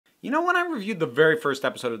You know, when I reviewed the very first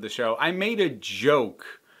episode of the show, I made a joke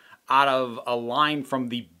out of a line from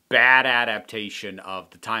the bad adaptation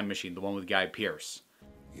of The Time Machine, the one with Guy Pearce.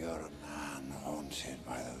 You're a man haunted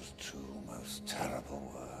by those two most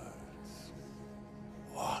terrible words.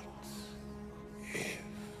 What if?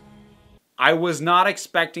 I was not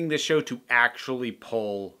expecting the show to actually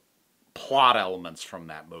pull plot elements from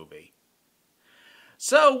that movie.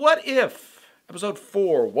 So what if, episode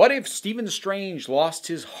 4, what if Stephen Strange lost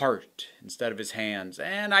his heart instead of his hands?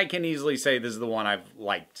 And I can easily say this is the one I've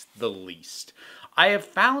liked the least. I have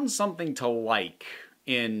found something to like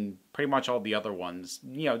in pretty much all the other ones,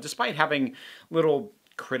 you know, despite having little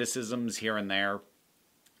criticisms here and there.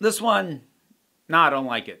 This one, no, I don't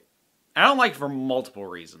like it. I don't like it for multiple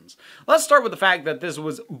reasons. Let's start with the fact that this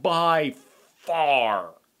was by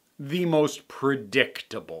far the most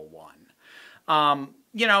predictable one.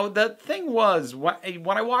 You know, the thing was, when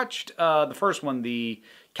I watched the first one, the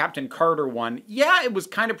Captain Carter one, yeah, it was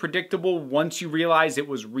kind of predictable once you realize it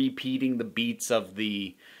was repeating the beats of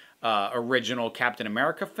the original Captain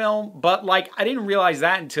America film. But, like, I didn't realize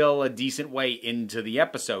that until a decent way into the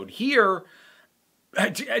episode. Here,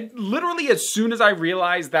 literally as soon as I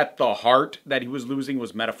realized that the heart that he was losing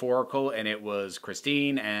was metaphorical and it was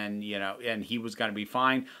Christine and, you know, and he was going to be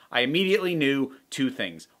fine, I immediately knew two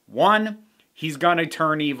things. One, he's going to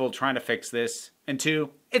turn evil trying to fix this. And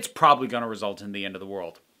two, it's probably going to result in the end of the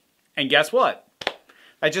world. And guess what?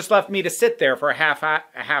 That just left me to sit there for a half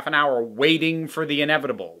an hour waiting for the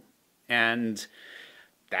inevitable. And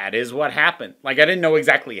that is what happened. Like, I didn't know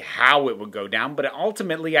exactly how it would go down, but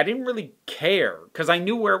ultimately I didn't really care because I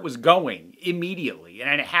knew where it was going immediately.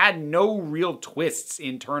 And it had no real twists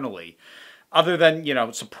internally other than, you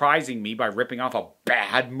know, surprising me by ripping off a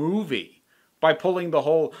bad movie. By pulling the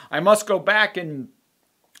whole, I must go back and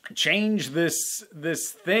change this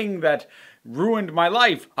thing that ruined my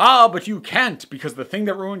life. Ah, but you can't, because the thing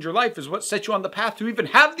that ruined your life is what set you on the path to even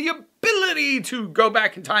have the ability to go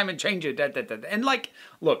back in time and change it. And like,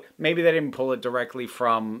 look, maybe they didn't pull it directly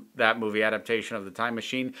from that movie adaptation of The Time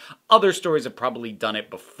Machine. Other stories have probably done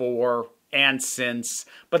it before and since,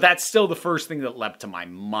 but that's still the first thing that leapt to my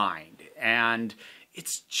mind. And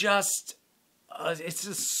it's just, it's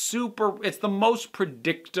the most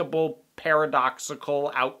predictable,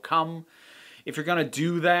 paradoxical outcome if you're going to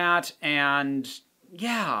do that. And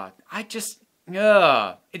yeah,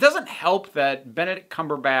 it doesn't help that Benedict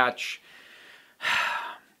Cumberbatch,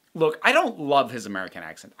 look, I don't love his American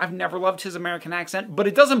accent. I've never loved his American accent, but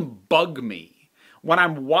it doesn't bug me when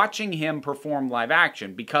I'm watching him perform live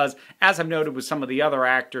action, because as I've noted with some of the other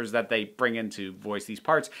actors that they bring in to voice these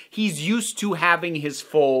parts, he's used to having his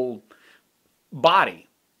full body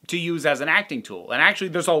to use as an acting tool. And actually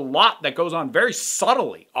there's a lot that goes on very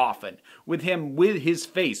subtly often with him, with his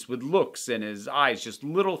face, with looks in his eyes, just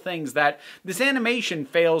little things that this animation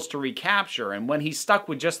fails to recapture. And when he's stuck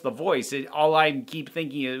with just the voice, all I keep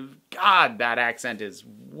thinking is, God, that accent is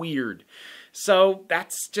weird. So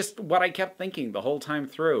that's just what I kept thinking the whole time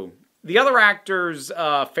through. The other actors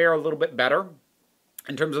fare a little bit better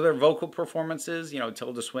in terms of their vocal performances, you know,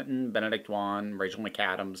 Tilda Swinton, Benedict Wong, Rachel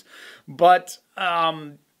McAdams. But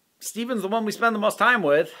Stephen's the one we spend the most time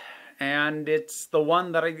with, and it's the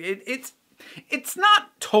one that it's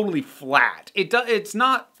not totally flat. It's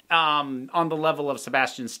not on the level of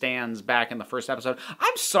Sebastian Stan's back in the first episode.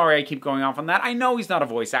 I'm sorry I keep going off on that. I know he's not a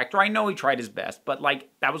voice actor. I know he tried his best, but like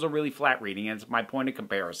that was a really flat reading, and it's my point of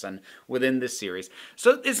comparison within this series.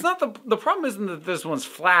 So it's not the problem isn't that this one's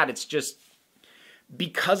flat. It's just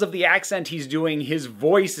because of the accent he's doing, his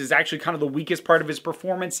voice is actually kind of the weakest part of his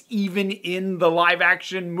performance, even in the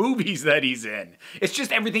live-action movies that he's in. It's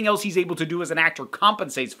just everything else he's able to do as an actor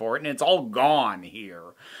compensates for it, and it's all gone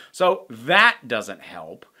here. So that doesn't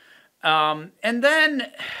help. And then,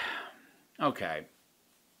 okay.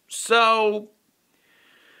 So,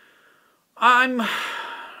 I'm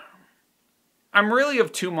really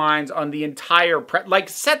of two minds on the entire,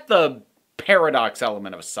 set the paradox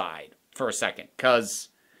element aside for a second, because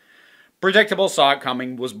predictable, saw it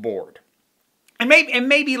coming, was bored. And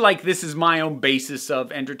maybe like this is my own basis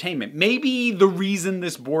of entertainment. Maybe the reason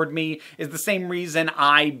this bored me is the same reason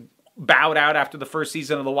I bowed out after the first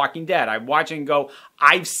season of The Walking Dead. I watch it and go,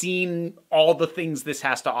 I've seen all the things this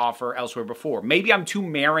has to offer elsewhere before. Maybe I'm too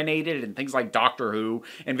marinated in things like Doctor Who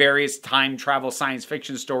and various time travel science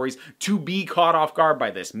fiction stories to be caught off guard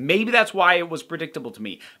by this. Maybe that's why it was predictable to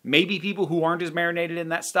me. Maybe people who aren't as marinated in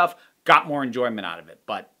that stuff got more enjoyment out of it.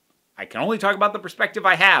 But I can only talk about the perspective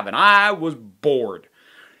I have, and I was bored.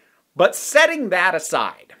 But setting that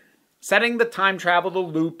aside, setting the time travel, the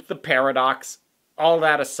loop, the paradox, all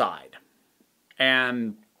that aside,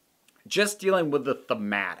 and just dealing with the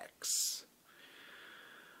thematics.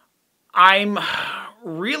 I'm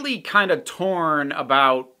really kind of torn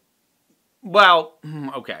about, well,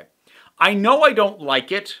 okay. I know I don't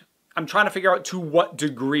like it. I'm trying to figure out to what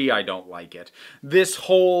degree I don't like it. This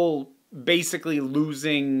whole basically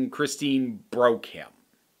losing Christine broke him.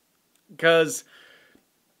 Because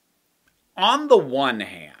on the one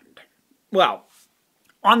hand, well,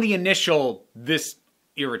 on the initial, this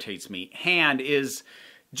irritates me, hand is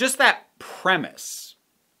just that premise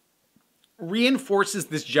reinforces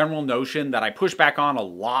this general notion that I push back on a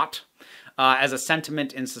lot as a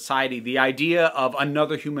sentiment in society, the idea of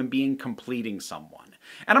another human being completing someone.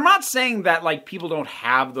 And I'm not saying that like people don't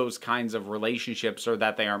have those kinds of relationships or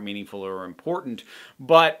that they aren't meaningful or important,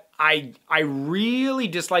 but I really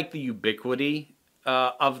dislike the ubiquity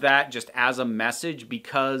of that just as a message,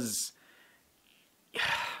 because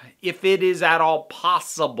if it is at all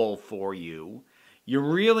possible for you, you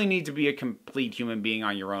really need to be a complete human being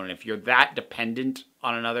on your own. And if you're that dependent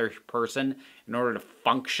on another person in order to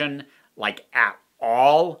function, like, at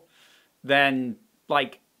all, then,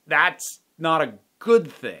 like, that's not a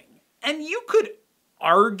good thing. And you could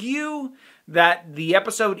argue that the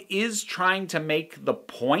episode is trying to make the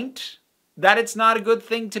point that it's not a good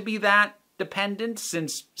thing to be that dependent,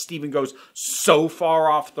 since Steven goes so far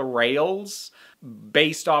off the rails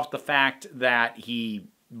based off the fact that he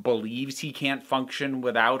believes he can't function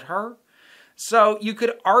without her. So you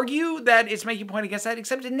could argue that it's making a point against that,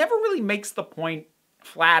 except it never really makes the point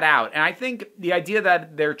flat out. And I think the idea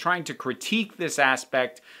that they're trying to critique this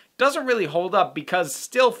aspect doesn't really hold up, because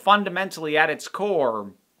still fundamentally at its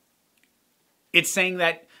core, it's saying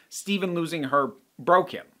that Steven losing her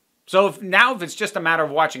broke him. So if it's just a matter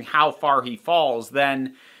of watching how far he falls,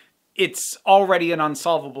 then it's already an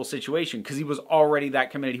unsolvable situation, because he was already that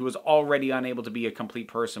committed. He was already unable to be a complete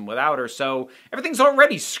person without her. So everything's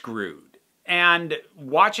already screwed. And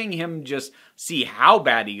watching him just see how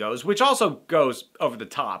bad he goes, which also goes over the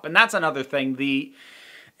top. And that's another thing.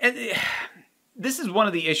 This is one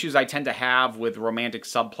of the issues I tend to have with romantic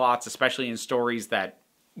subplots, especially in stories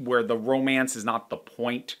where the romance is not the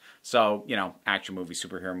point. So, action movies,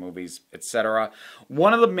 superhero movies, etc.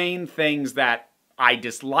 One of the main things that I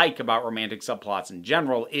dislike about romantic subplots in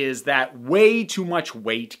general is that way too much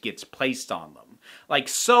weight gets placed on them. Like,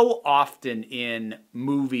 so often in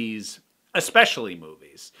movies, especially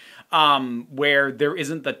movies, where there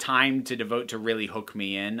isn't the time to devote to really hook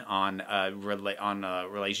me in on a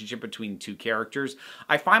relationship between two characters,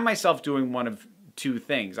 I find myself doing one of two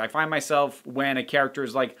things. I find myself, when a character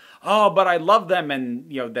is like, oh, but I love them,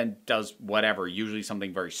 and then does whatever, usually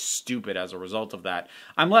something very stupid as a result of that,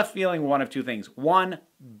 I'm left feeling one of two things. One,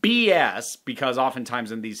 BS, because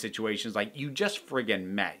oftentimes in these situations, like, you just friggin'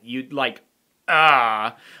 met. You'd like,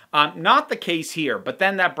 not the case here, but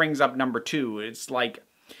then that brings up number two. It's like,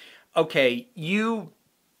 okay, you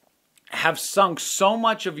have sunk so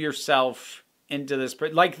much of yourself into this,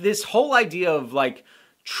 like, this whole idea of, like,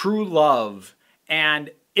 true love.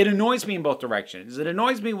 And it annoys me in both directions. It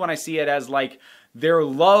annoys me when I see it as like their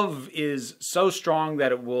love is so strong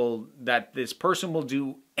that this person will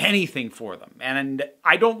do anything for them. And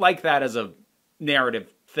I don't like that as a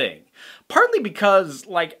narrative thing. Partly because,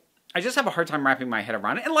 like, I just have a hard time wrapping my head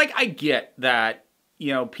around it. And, like, I get that,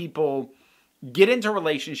 people get into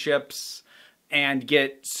relationships and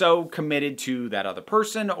get so committed to that other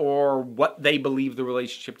person or what they believe the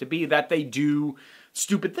relationship to be that they do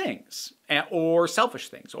stupid things or selfish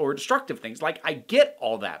things or destructive things. Like, I get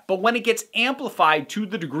all that. But when it gets amplified to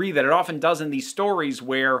the degree that it often does in these stories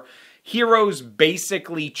where heroes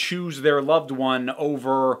basically choose their loved one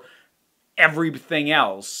over everything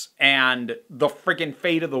else and the freaking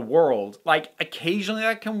fate of the world, like, occasionally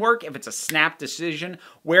that can work if it's a snap decision.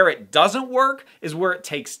 Where it doesn't work is where it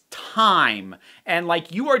takes time. And,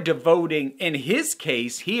 like, you are devoting, in his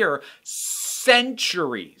case here,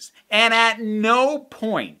 centuries. And at no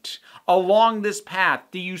point along this path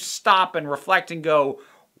do you stop and reflect and go,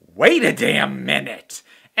 wait a damn minute.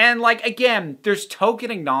 And, like, again, there's token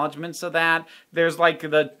acknowledgments of that. There's, like,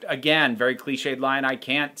 the, again, very cliched line, I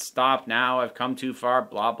can't stop now, I've come too far,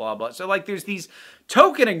 blah, blah, blah. So, like, there's these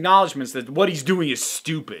token acknowledgments that what he's doing is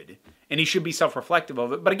stupid, and he should be self-reflective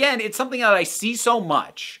of it. But again, it's something that I see so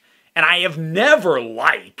much, and I have never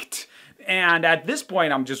liked. And at this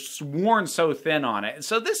point, I'm just sworn so thin on it.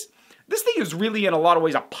 So this thing is really, in a lot of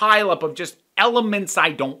ways, a pileup of just elements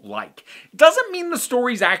I don't like. It doesn't mean the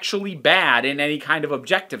story's actually bad in any kind of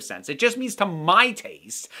objective sense. It just means, to my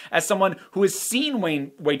taste, as someone who has seen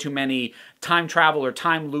way too many time travel or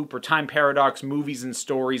time loop or time paradox movies and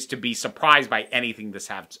stories to be surprised by anything this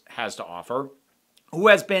has to offer, who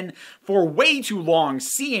has been for way too long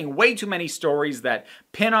seeing way too many stories that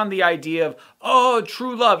pin on the idea of, oh,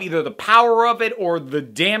 true love, either the power of it or the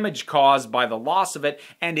damage caused by the loss of it,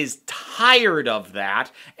 and is tired of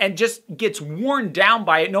that and just gets worn down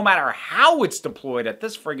by it no matter how it's deployed at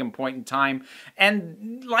this friggin' point in time.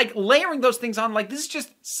 And like layering those things on, like this is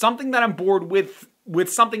just something that I'm bored with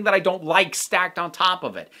something that I don't like stacked on top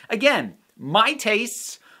of it. Again, my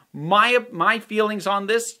tastes, my feelings on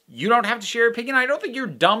this. You don't have to share your opinion. I don't think you're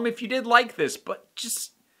dumb if you did like this, but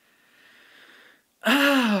just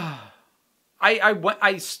I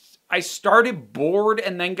started bored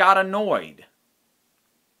and then got annoyed.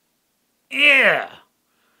 Yeah.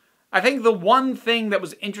 I think the one thing that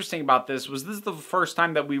was interesting about this is the first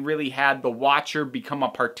time that we really had the watcher become a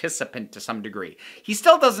participant to some degree. He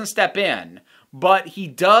still doesn't step in, but he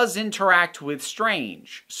does interact with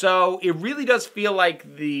Strange. So it really does feel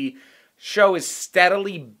like the show is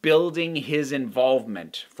steadily building his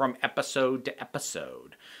involvement from episode to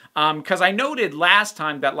episode. Because I noted last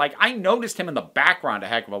time that, like, I noticed him in the background a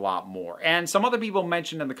heck of a lot more. And some other people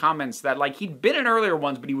mentioned in the comments that, like, he'd been in earlier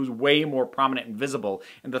ones, but he was way more prominent and visible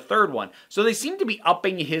in the third one. So they seem to be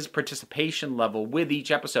upping his participation level with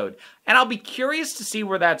each episode. And I'll be curious to see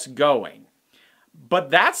where that's going. But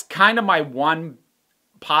that's kind of my one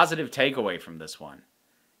positive takeaway from this one.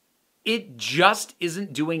 It just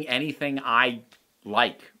isn't doing anything I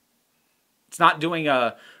like. It's not doing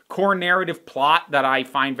a core narrative plot that I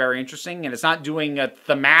find very interesting, and it's not doing a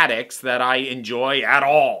thematics that I enjoy at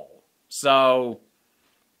all. So,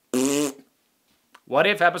 what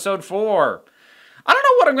if episode 4? I don't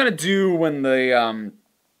know what I'm going to do when the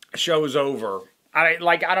show's over. I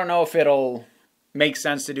don't know if it'll make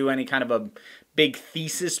sense to do any kind of a big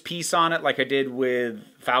thesis piece on it like I did with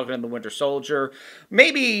Falcon and the Winter Soldier.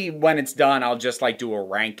 Maybe when it's done, I'll just like do a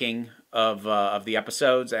ranking of the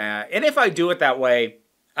episodes. And if I do it that way,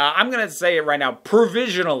 I'm going to say it right now,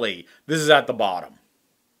 provisionally, this is at the bottom.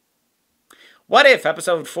 What if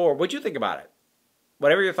episode 4? What'd you think about it?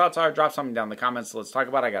 Whatever your thoughts are, drop something down in the comments. Let's talk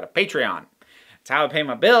about it. I got a Patreon. It's how I pay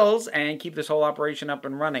my bills and keep this whole operation up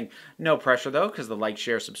and running. No pressure, though, because the like,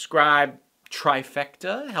 share, subscribe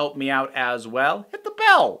trifecta help me out as well. Hit the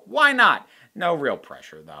bell. Why not? No real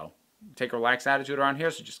pressure, though. Take a relaxed attitude around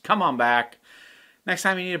here, so just come on back. Next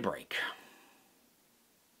time you need a break.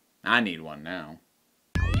 I need one now.